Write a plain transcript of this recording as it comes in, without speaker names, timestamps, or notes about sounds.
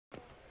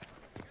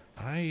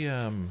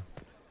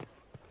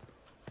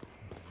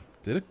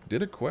Did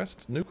a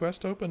new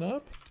quest open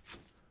up?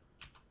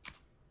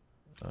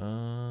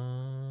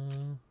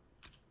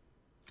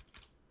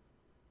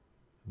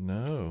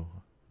 No.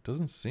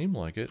 Doesn't seem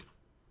like it.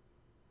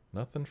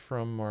 Nothing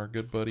from our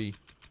good buddy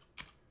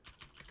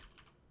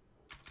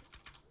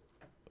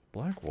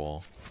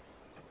Blackwall.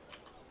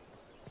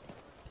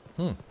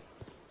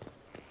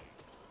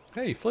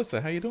 Hey,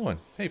 Flissa, how you doing?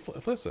 Hey,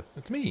 Flissa,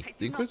 it's me,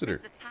 the Inquisitor.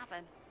 The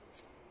tavern.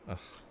 Oh,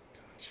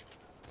 gosh.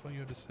 That's all you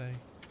have to say?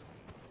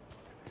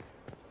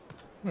 I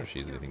wonder if she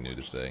has anything new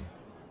to say.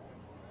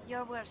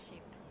 Your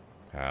worship.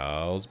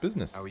 How's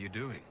business? How are you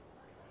doing?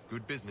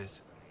 Good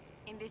business.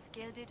 In this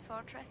gilded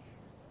fortress?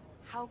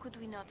 How could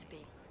we not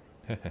be?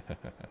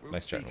 We'll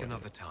Nice speak chatting with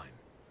another time.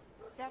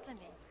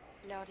 Certainly,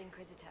 Lord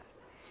Inquisitor.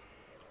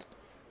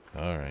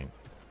 Alright.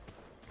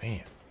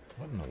 Man,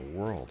 what in the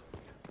world?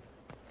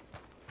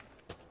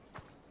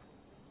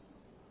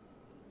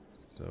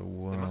 So,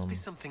 There must be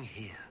something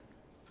here.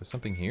 there's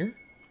something here?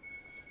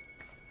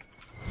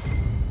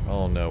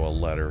 Oh no, a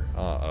letter.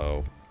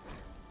 Uh-oh.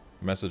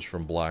 Message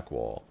from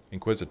Blackwall.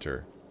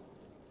 Inquisitor.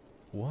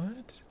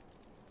 What?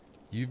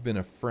 You've been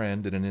a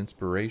friend and an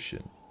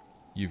inspiration.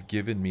 You've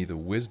given me the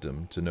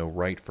wisdom to know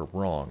right from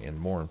wrong, and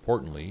more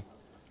importantly,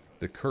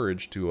 the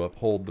courage to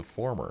uphold the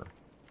former.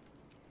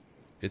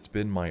 It's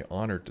been my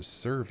honor to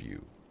serve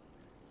you.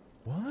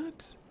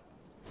 What?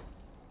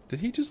 Did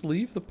he just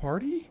leave the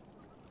party?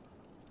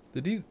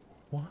 Did he...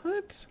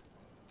 What?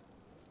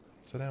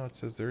 So now it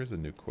says there is a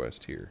new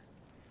quest here.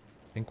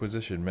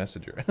 Inquisition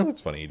Messenger.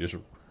 That's funny, he just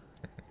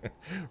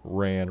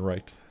ran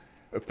right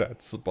at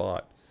that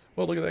spot.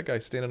 Well, look at that guy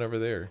standing over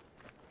there.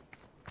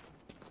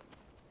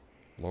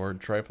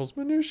 Lord Trifles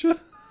Minutiae.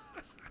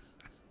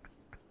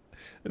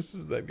 This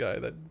is that guy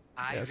that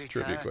asks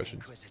trivia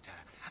questions. Inquisitor,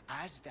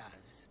 as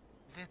does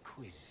the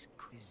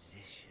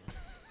Inquisition.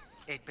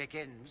 It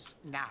begins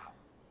now,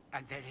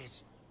 and there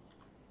is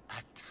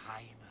a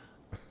timer.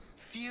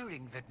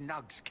 Fearing that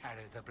nugs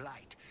carry the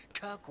blight,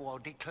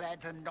 Kirkwall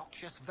declared the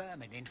noxious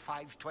vermin in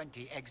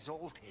 520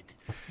 exalted.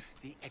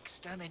 The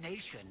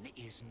extermination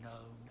is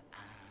known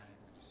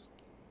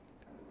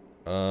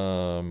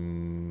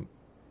as...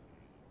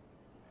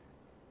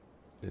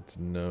 It's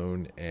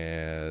known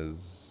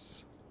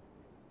as...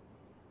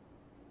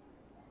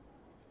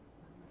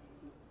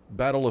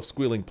 Battle of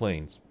Squealing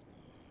Plains.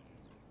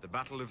 The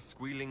Battle of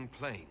Squealing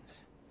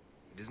Plains.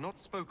 It is not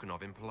spoken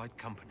of in polite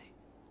company.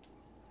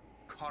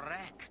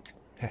 Correct.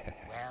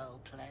 Well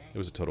played. It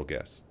was a total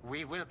guess.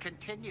 We will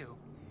continue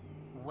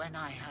when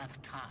I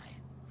have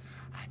time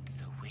and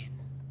the wind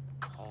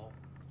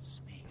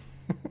calls me.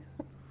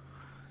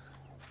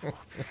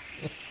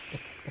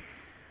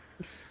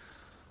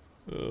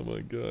 Oh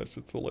my gosh,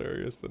 it's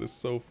hilarious. That is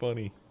so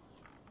funny.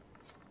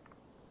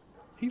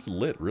 He's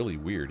lit really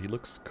weird. He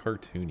looks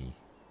cartoony.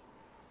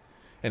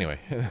 Anyway,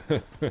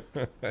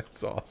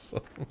 that's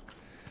awesome.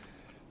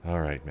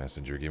 Alright,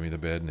 messenger, give me the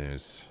bad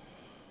news.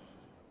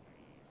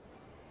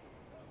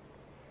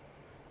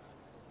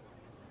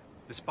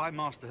 The spy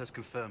master has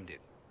confirmed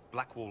it.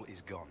 Blackwall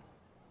is gone.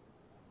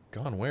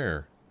 Gone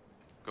where?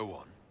 Go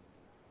on.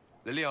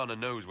 Liliana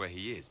knows where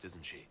he is,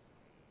 doesn't she?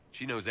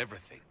 She knows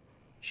everything.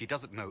 She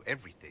doesn't know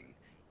everything,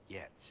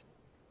 yet.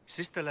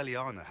 Sister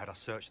Liliana had us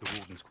search the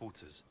warden's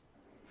quarters.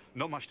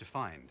 Not much to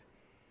find,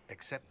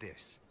 except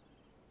this.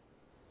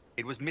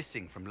 It was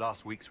missing from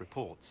last week's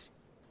reports.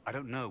 I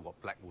don't know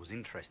what Blackwall's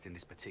interest in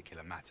this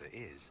particular matter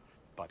is,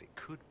 but it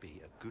could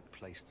be a good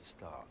place to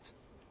start.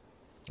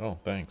 Oh,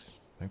 thanks.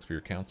 Thanks for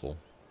your counsel.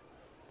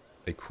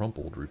 A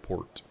crumpled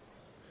report.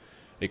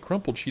 A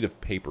crumpled sheet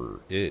of paper.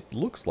 It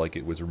looks like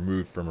it was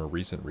removed from a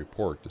recent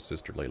report to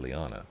Sister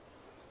Liliana.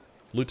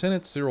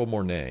 Lieutenant Cyril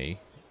Mornay,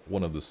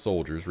 one of the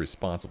soldiers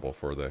responsible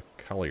for the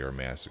Collier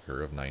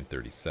massacre of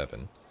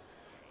 937,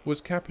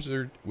 was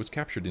captured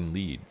in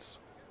Leeds.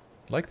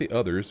 Like the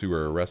others who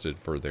were arrested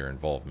for their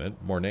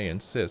involvement, Mornay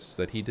insists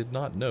that he did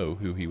not know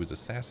who he was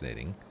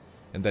assassinating,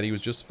 and that he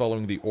was just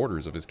following the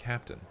orders of his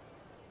captain.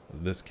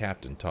 This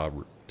captain,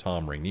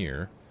 Tom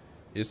Rainier,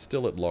 is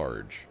still at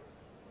large.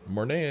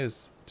 Mornay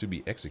is to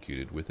be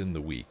executed within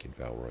the week in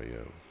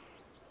Valroyo.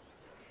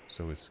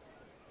 So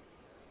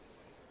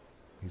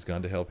he's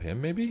gone to help him,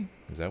 maybe?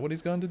 Is that what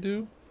he's gone to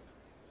do?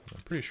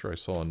 I'm pretty sure I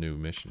saw a new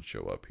mission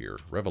show up here.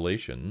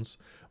 Revelations.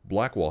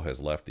 Blackwall has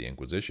left the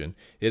Inquisition.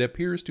 It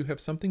appears to have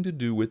something to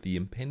do with the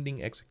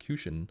impending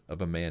execution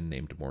of a man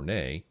named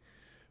Mornay,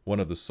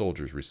 one of the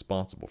soldiers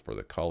responsible for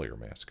the Collier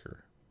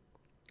massacre.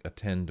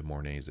 Attend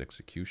Mornay's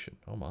execution.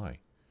 Oh my.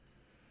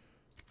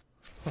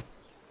 Huh.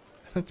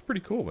 That's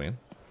pretty cool, man.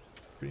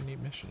 Pretty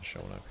neat mission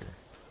showing up here.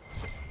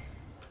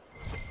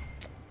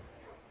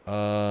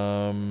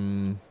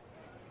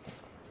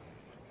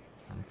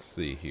 Let's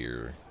see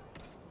here.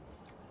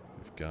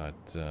 We've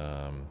got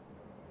a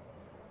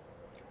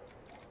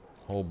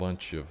whole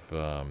bunch of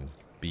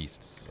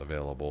beasts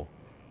available.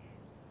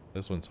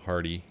 This one's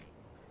hardy.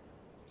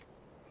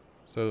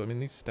 So, I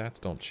mean, these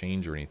stats don't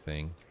change or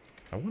anything.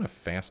 I want a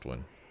fast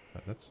one.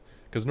 That's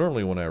because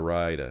normally when I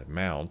ride a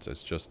mount,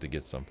 it's just to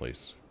get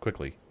someplace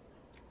quickly.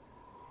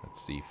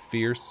 Let's see.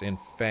 Fierce and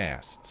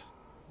fast.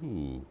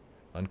 Ooh.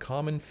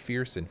 Uncommon,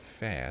 fierce, and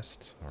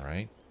fast.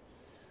 Alright.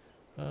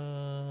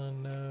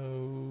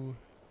 No.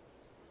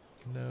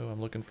 No, I'm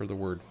looking for the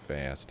word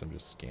fast. I'm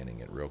just scanning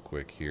it real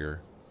quick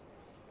here.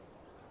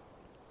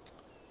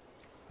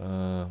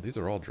 These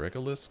are all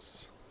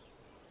Dracolists?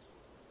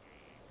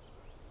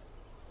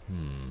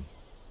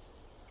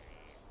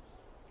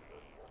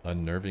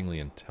 Unnervingly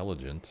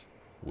intelligent.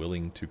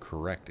 Willing to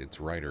correct its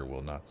writer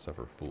will not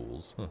suffer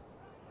fools. Huh.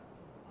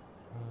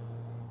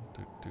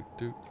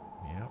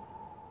 Yep.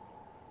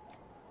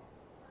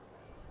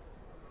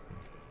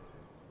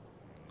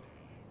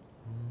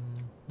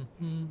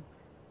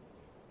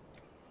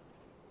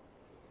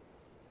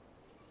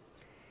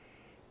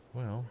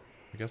 Well,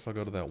 I guess I'll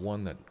go to that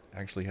one that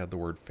actually had the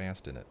word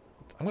fast in it.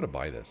 I'm going to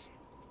buy this.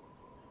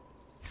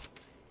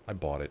 I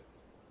bought it.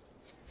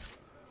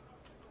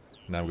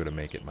 Now I'm going to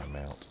make it my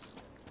mount.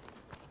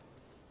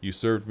 You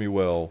served me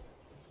well,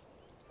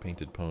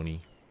 painted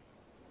pony.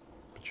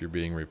 But you're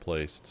being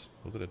replaced.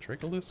 Was it a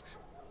Dracolisk?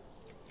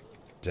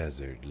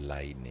 Desert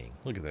lightning.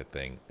 Look at that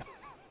thing.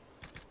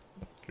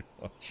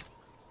 Gosh.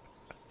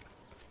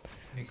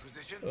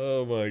 Inquisition?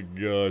 Oh my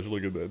gosh,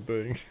 look at that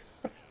thing.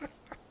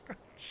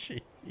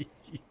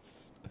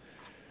 Jeez.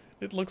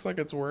 It looks like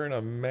it's wearing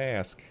a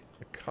mask.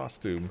 A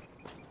costume.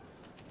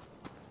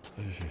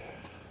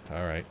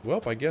 Alright.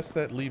 Well, I guess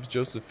that leaves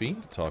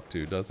Josephine to talk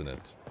to, doesn't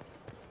it?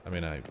 I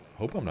mean, I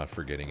hope I'm not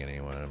forgetting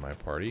anyone in my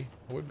party.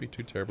 I wouldn't be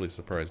too terribly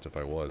surprised if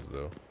I was,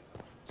 though.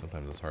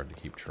 Sometimes it's hard to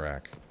keep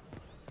track.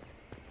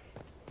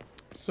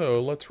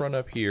 So, let's run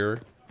up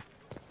here,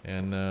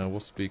 and we'll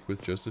speak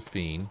with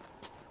Josephine.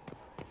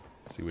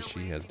 See what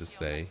she has to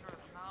say.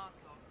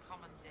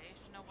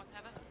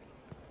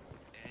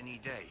 Any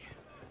day.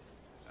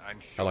 I'm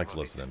I sure like to of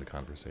it. listen into It'd be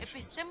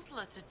conversations.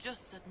 simpler to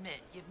just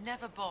admit you've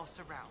never bought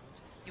a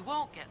round. You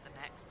won't get the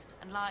next,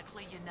 and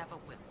likely you never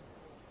will.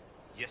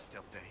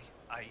 Yesterday,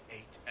 I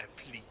ate a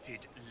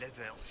pleated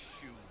leather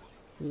shoe.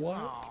 What?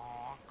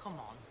 Aw, come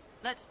on.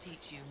 Let's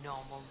teach you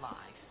normal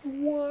life.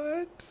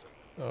 What?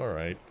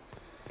 Alright.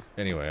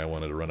 Anyway, I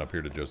wanted to run up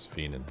here to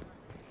Josephine and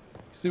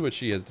see what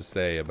she has to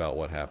say about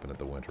what happened at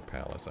the Winter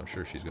Palace. I'm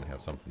sure she's going to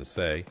have something to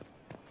say.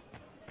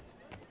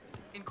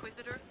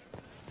 Inquisitor?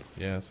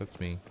 Yes, that's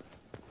me.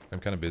 I'm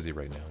kind of busy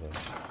right now, though.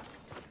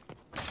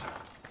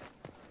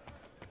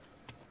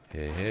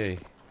 Hey, hey.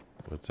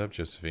 What's up,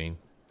 Josephine?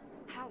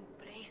 How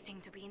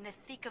bracing to be in the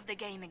thick of the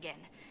game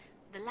again.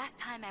 The last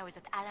time I was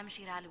at Alam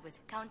Shiral was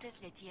Countess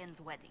Letienne's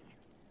wedding.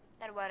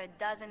 There were a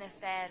dozen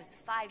affairs,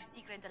 5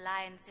 secret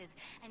alliances,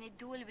 and a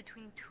duel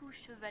between 2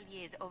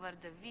 chevaliers over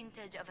the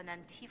vintage of an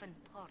Antivan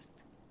port.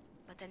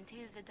 But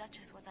until the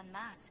Duchess was en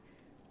masse,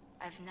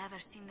 I've never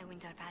seen the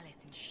Winter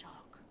Palace in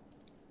shock.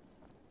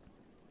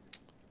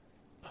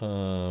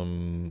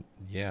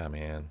 Yeah,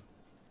 man.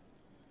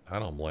 I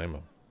don't blame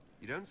him.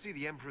 You don't see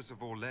the Empress of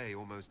Orlais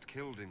almost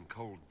killed in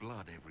cold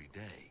blood every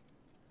day.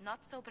 Not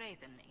so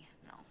brazenly,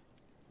 no.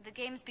 The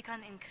game's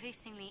become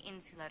increasingly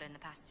insular in the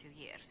past few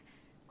years.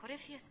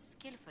 Corypheus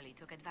skillfully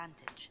took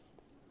advantage.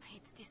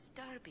 It's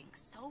disturbing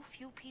so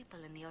few people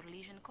in the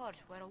Orlesian court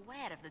were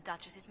aware of the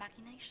Duchess's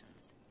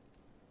machinations.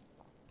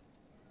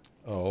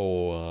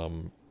 Oh,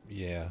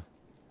 yeah.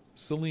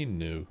 Celene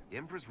knew. The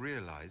Empress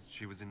realized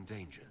she was in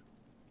danger.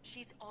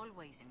 She's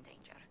always in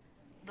danger.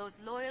 Those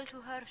loyal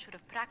to her should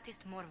have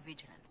practiced more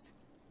vigilance.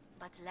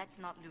 But let's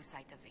not lose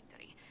sight of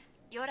victory.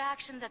 Your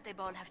actions at the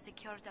ball have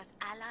secured us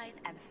allies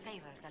and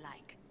favors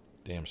alike.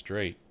 Damn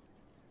straight.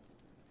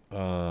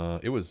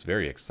 It was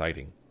very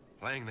exciting.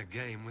 Playing the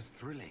game was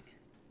thrilling.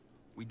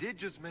 We did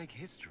just make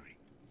history.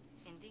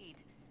 Indeed.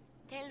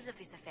 Tales of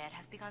this affair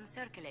have begun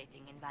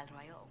circulating in Val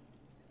Royaux.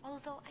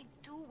 Although I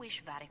do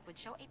wish Varric would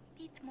show a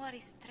bit more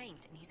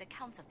restraint in his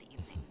accounts of the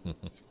evening.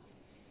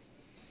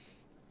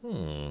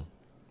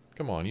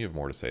 Come on, you have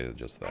more to say than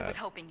just I that. was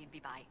hoping you'd be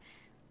by.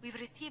 We've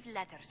received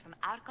letters from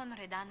Archon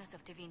Redanus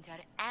of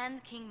Tevinter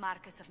and King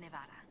Marcus of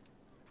Nevada.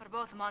 For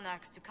both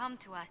monarchs to come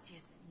to us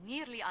is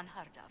nearly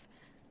unheard of.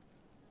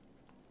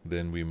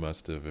 Then we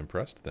must have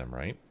impressed them,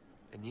 right?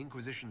 And the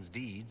Inquisition's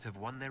deeds have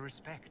won their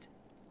respect.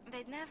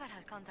 They'd never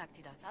have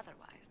contacted us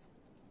otherwise.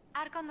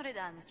 Archon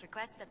Redanus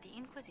requests that the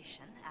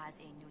Inquisition, as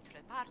a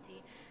neutral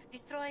party,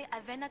 destroy a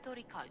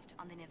venatory cult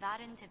on the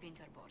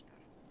Nevaran-Tevinter border.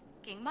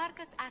 King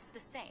Marcus asks the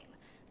same,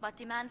 but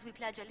demands we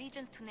pledge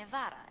allegiance to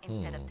Nevara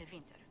instead of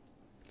Tevinter.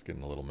 It's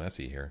getting a little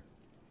messy here.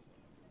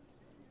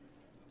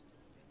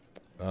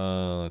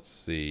 Let's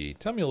see.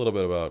 Tell me a little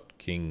bit about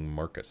King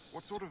Marcus.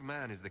 What sort of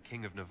man is the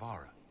King of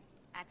Navarra?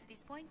 At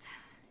this point,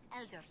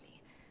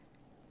 elderly.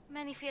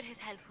 Many fear his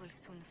health will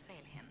soon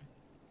fail him.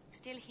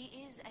 Still,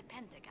 he is a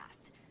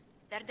Pentagast.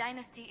 Their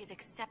dynasty is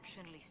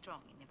exceptionally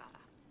strong in Nevada.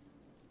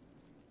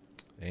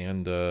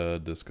 And,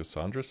 does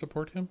Cassandra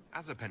support him?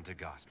 As a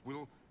Pentagast,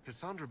 will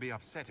Cassandra be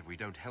upset if we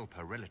don't help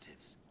her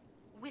relatives?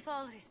 With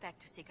all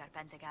respect to Sigar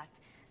Pentagast,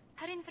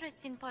 her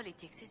interest in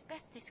politics is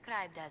best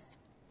described as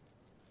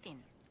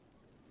thin.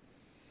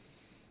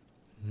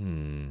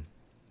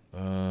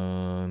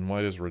 And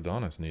why does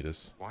Redanus need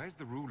us? Why is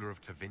the ruler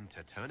of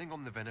Tevinter turning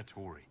on the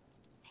Venatori?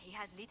 He he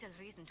has little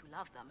reason to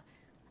love them.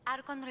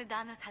 Archon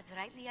Redanus has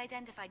rightly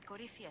identified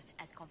Corypheus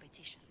as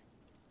competition.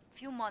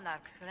 Few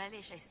monarchs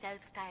relish a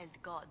self-styled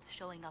god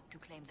showing up to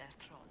claim their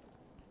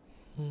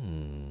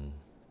throne.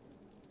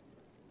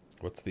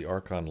 What's the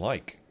Archon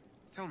like?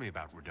 Tell me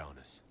about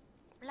Redanus.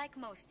 Like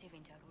most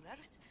Tevinter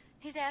rulers,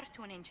 he's heir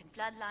to an ancient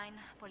bloodline,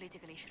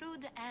 politically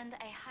shrewd, and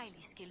a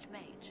highly skilled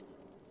mage.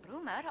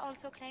 Rumor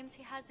also claims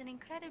he has an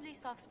incredibly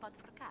soft spot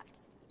for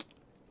cats.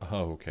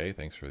 Oh, okay.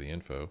 Thanks for the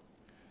info.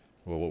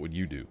 Well, what would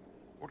you do?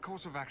 What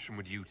course of action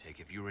would you take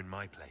if you were in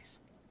my place?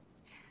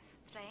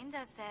 Strained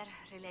as their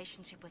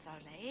relationship with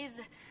Orlais is,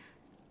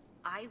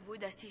 I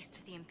would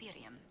assist the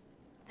Imperium.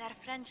 Their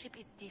friendship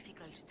is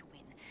difficult to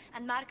win,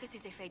 and Marcus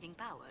is a fading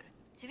power.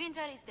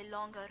 Tevinter is the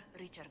longer,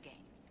 richer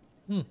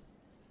game.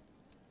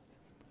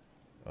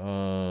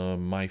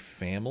 My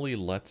family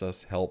lets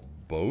us help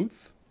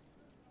both?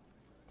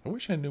 I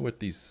wish I knew what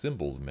these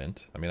symbols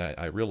meant. I mean,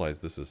 I realize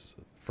this is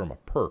from a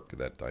perk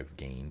that I've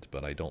gained,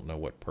 but I don't know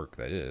what perk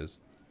that is.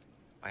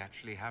 I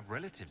actually have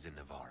relatives in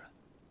Navarra.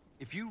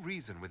 If you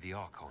reason with the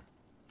Archon,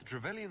 the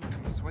Trevellians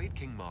can persuade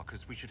King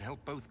Marcus we should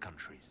help both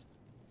countries.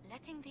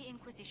 Letting the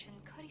Inquisition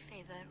curry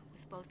favor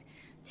with both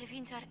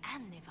Tevinter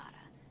and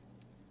Navarra.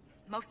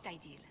 Most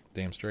ideal.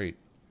 Damn straight.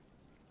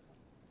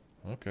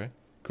 Okay,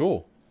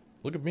 cool.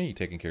 Look at me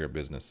taking care of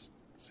business.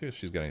 Let's see if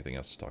she's got anything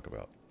else to talk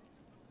about.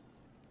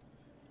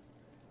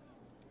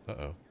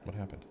 Uh-oh, what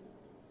happened?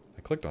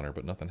 I clicked on her,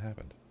 but nothing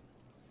happened.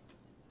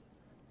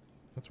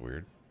 That's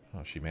weird. Oh,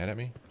 is she mad at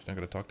me? She's not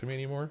going to talk to me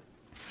anymore?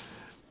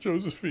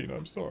 Josephine,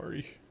 I'm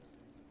sorry.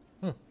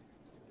 Huh.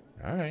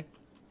 Alright.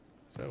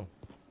 So.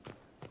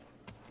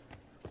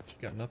 She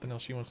got nothing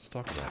else she wants to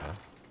talk about, huh?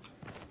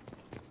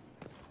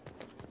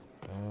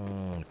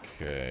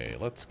 Okay,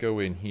 let's go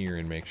in here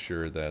and make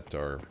sure that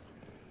our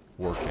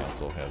War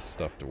Council has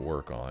stuff to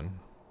work on.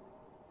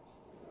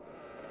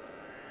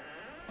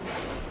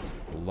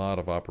 A lot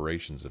of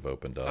operations have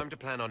opened It's up. time to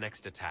plan our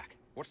next attack.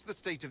 What's the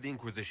state of the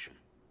Inquisition?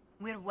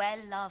 We're well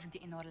loved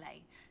in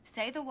Orlais.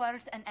 Say the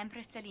words and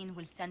Empress Celene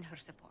will send her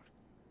support.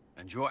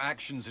 And your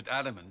actions at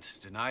Adamant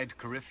denied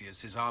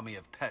Corypheus his army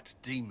of pet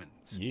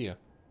demons. Yeah.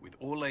 With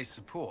Orlay's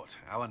support,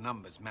 our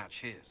numbers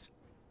match his.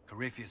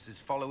 Corypheus's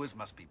followers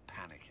must be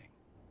panicking.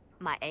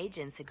 My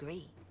agents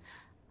agree.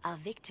 Our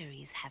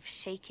victories have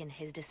shaken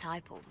his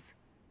disciples.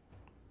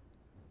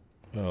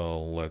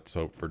 Well, let's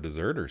hope for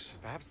deserters.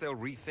 Perhaps they'll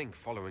rethink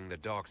following the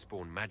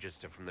Darkspawn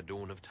Magister from the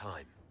dawn of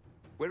time.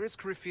 Where is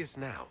Corypheus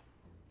now?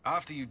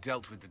 After you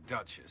dealt with the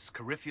Duchess,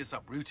 Corypheus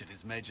uprooted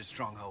his major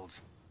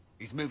strongholds.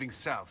 He's moving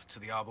south to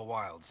the Arbor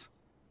Wilds.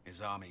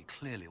 His army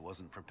clearly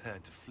wasn't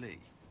prepared to flee.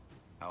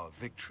 Our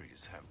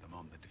victories have them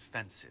on the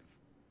defensive.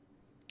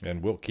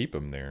 And we'll keep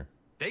him there.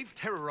 They've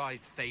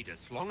terrorized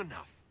Thedas long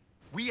enough.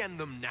 We end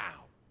them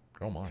now.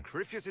 Oh my.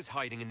 Corypheus is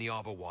hiding in the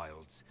Arbor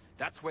Wilds.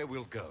 That's where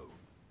we'll go.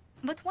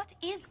 But what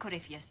is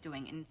Corypheus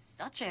doing in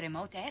such a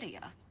remote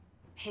area?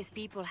 His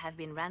people have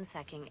been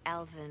ransacking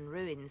elven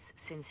ruins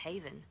since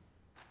Haven.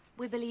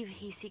 We believe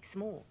he seeks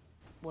more.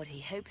 What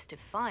he hopes to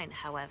find,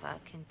 however,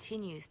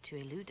 continues to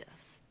elude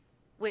us.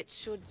 Which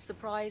should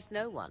surprise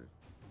no one.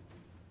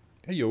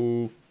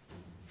 Heyo.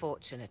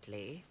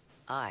 Fortunately,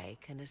 I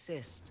can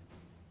assist.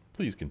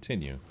 Please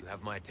continue. You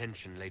have my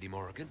attention, Lady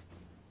Morrigan.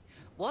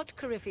 What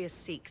Corypheus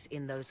seeks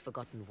in those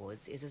Forgotten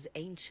Woods is as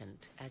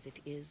ancient as it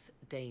is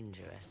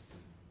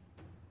dangerous.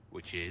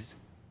 Which is?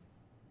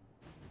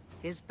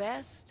 Tis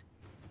best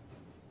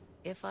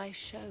if I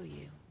show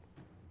you.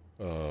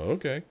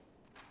 Okay.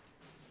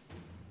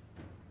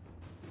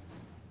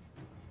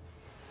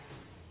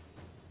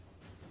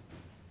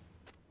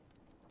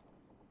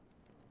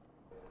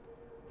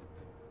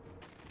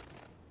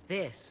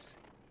 This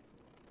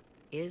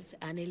is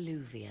an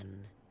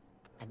eluvian,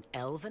 an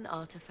elven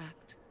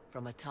artifact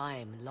from a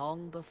time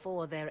long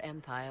before their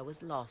empire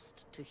was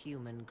lost to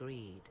human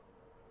greed.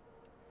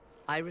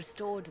 I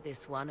restored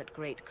this one at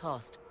great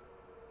cost,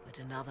 but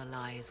another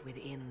lies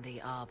within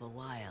the Arbor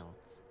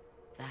Wilds.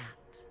 That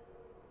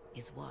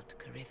is what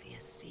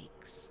Corypheus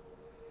seeks.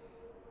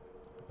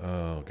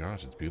 Oh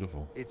gosh, it's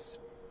beautiful. It's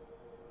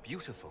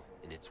beautiful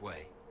in its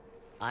way.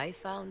 I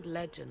found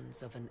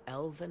legends of an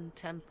elven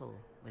temple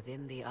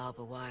within the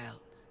Arbor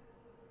Wilds,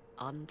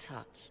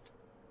 untouched.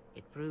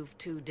 It proved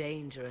too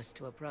dangerous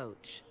to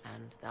approach,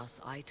 and thus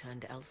I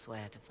turned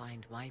elsewhere to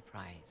find my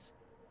prize.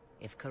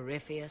 If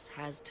Corypheus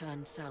has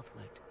turned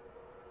southward,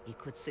 he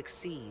could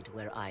succeed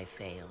where I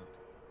failed.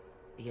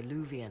 The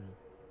eluvian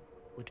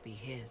would be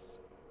his.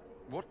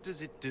 What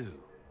does it do?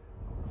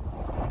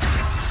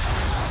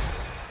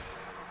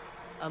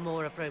 A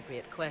more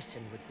appropriate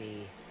question would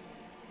be,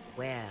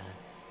 where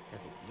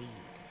does it lead?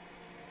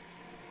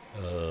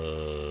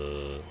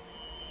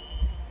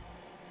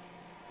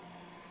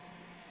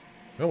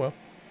 Oh well.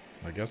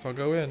 I guess I'll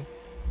go in.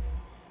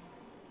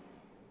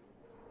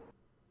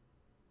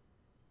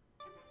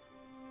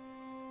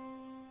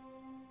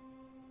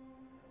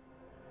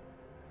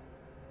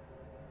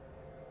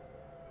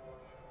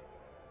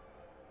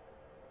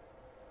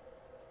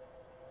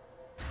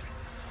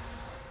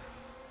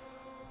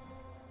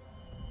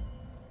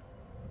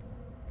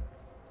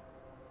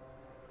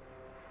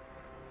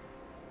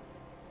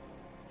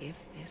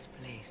 If this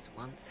place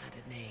once had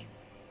a name,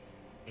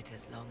 it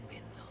has long been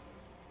lost.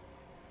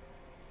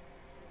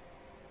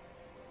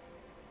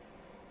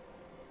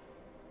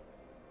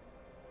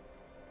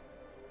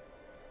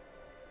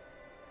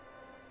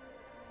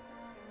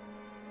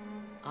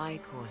 I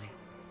call it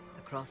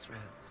the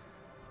Crossroads,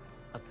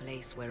 a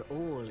place where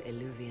all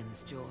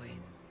eluvians join,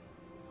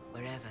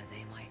 wherever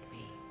they might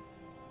be.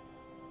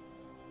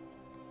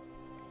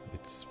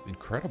 It's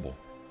incredible.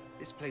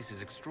 This place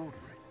is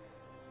extraordinary.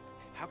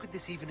 How could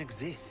this even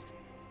exist?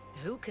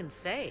 Who can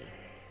say?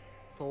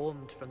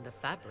 Formed from the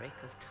fabric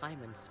of time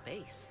and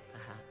space,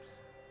 perhaps.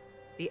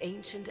 The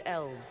ancient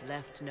elves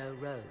left no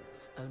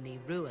roads, only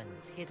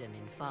ruins hidden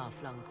in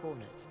far-flung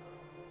corners.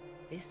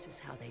 This is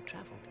how they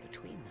traveled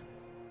between them.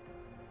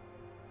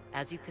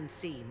 As you can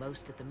see,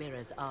 most of the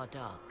mirrors are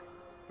dark,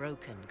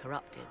 broken,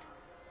 corrupted,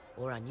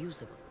 or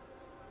unusable.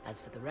 As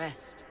for the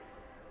rest,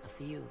 a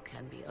few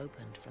can be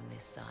opened from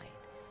this side,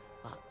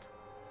 but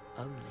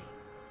only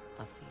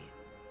a few.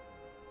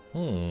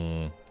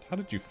 How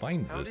did you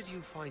find this? How did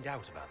you find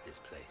out about this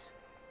place?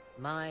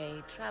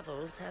 My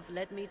travels have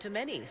led me to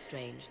many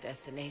strange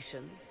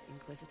destinations,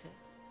 Inquisitor.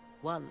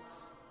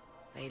 Once,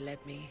 they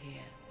led me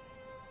here.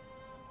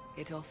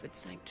 It offered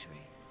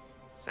sanctuary.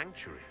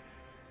 Sanctuary?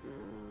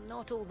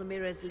 Not all the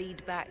mirrors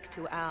lead back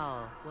to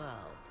our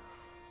world.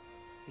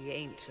 The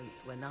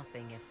ancients were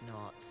nothing if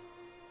not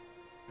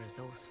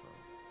resourceful.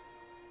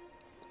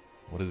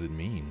 What does it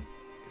mean?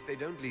 If they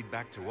don't lead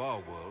back to our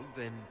world,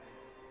 then...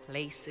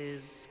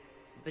 Places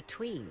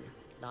between,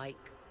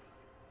 like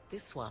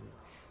this one.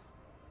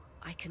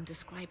 I can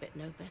describe it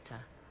no better.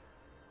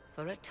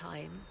 For a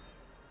time,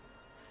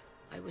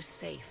 I was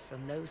safe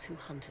from those who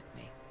hunted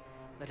me,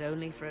 but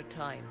only for a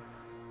time.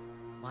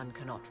 One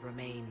cannot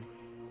remain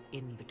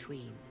in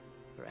between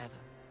forever.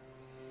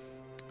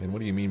 And what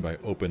do you mean by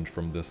opened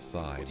from this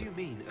side? What do you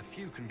mean a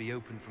few can be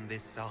opened from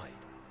this side?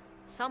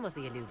 Some of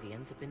the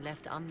eluvians have been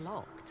left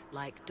unlocked,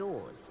 like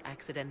doors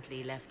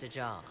accidentally left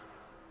ajar.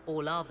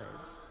 All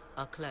others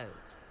are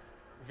closed.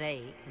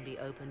 They can be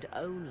opened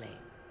only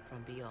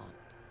from beyond.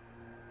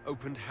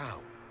 Opened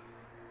how?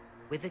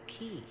 With a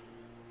key.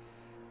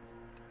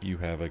 You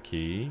have a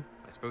key?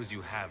 I suppose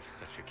you have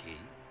such a key.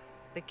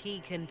 The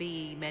key can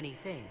be many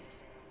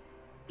things.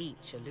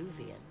 Each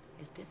eluvian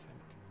is different.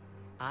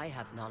 I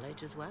have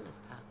knowledge as well as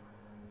power.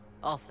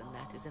 Often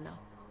that is enough.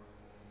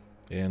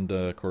 And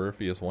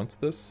Corypheus wants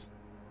this?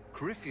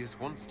 Corypheus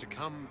wants to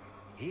come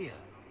here.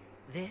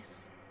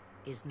 This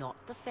is not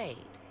the Fade,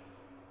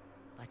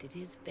 but it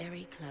is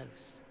very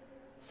close.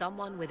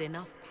 Someone with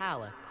enough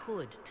power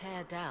could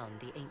tear down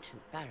the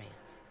ancient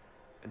barriers.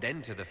 And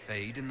enter the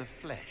Fade in the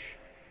flesh.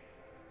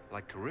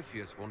 Like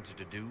Corypheus wanted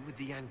to do with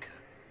the Anchor.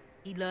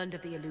 He learned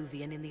of the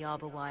eluvian in the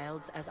Arbor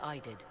Wilds as I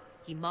did.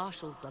 He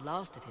marshals the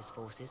last of his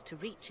forces to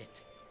reach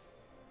it.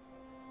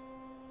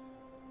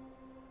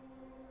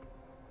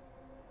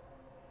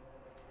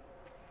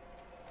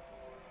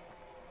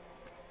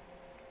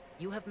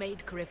 You have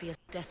made Corypheus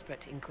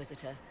desperate,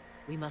 Inquisitor.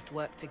 We must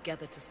work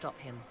together to stop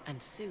him,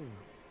 and soon.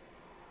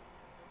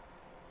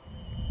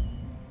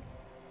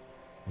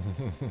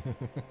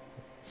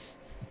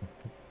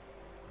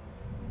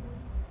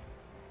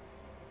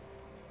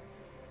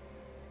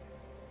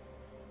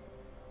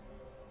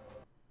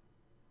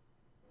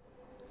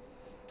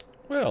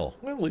 Well,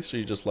 at least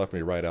she just left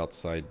me right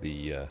outside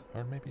the,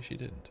 or maybe she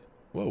didn't.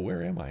 Whoa,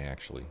 where am I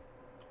actually?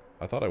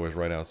 I thought I was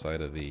right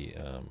outside of the,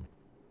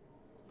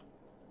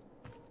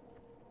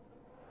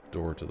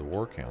 door to the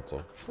War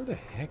Council. Where the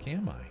heck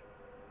am I?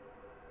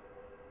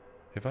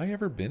 Have I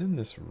ever been in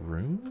this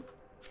room?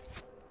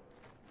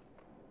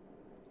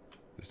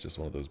 It's just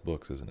one of those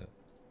books, isn't it?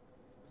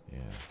 Yeah.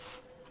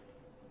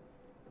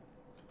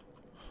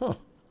 Huh.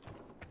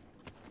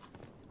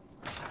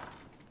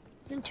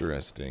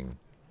 Interesting.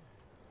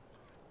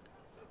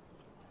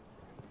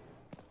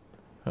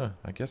 Huh,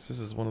 I guess this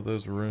is one of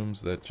those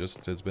rooms that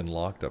just has been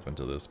locked up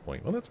until this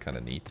point. Well, that's kind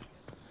of neat.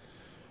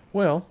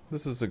 Well,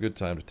 this is a good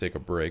time to take a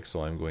break,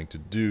 so I'm going to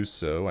do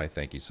so. I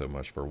thank you so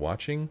much for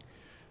watching.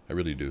 I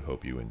really do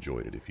hope you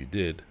enjoyed it. If you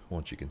did,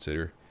 won't you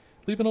consider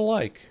leaving a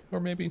like, or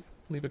maybe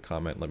leave a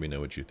comment and let me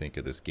know what you think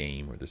of this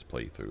game, or this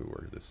playthrough,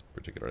 or this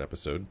particular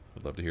episode.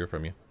 I'd love to hear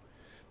from you.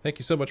 Thank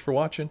you so much for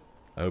watching.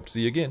 I hope to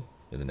see you again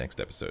in the next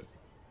episode.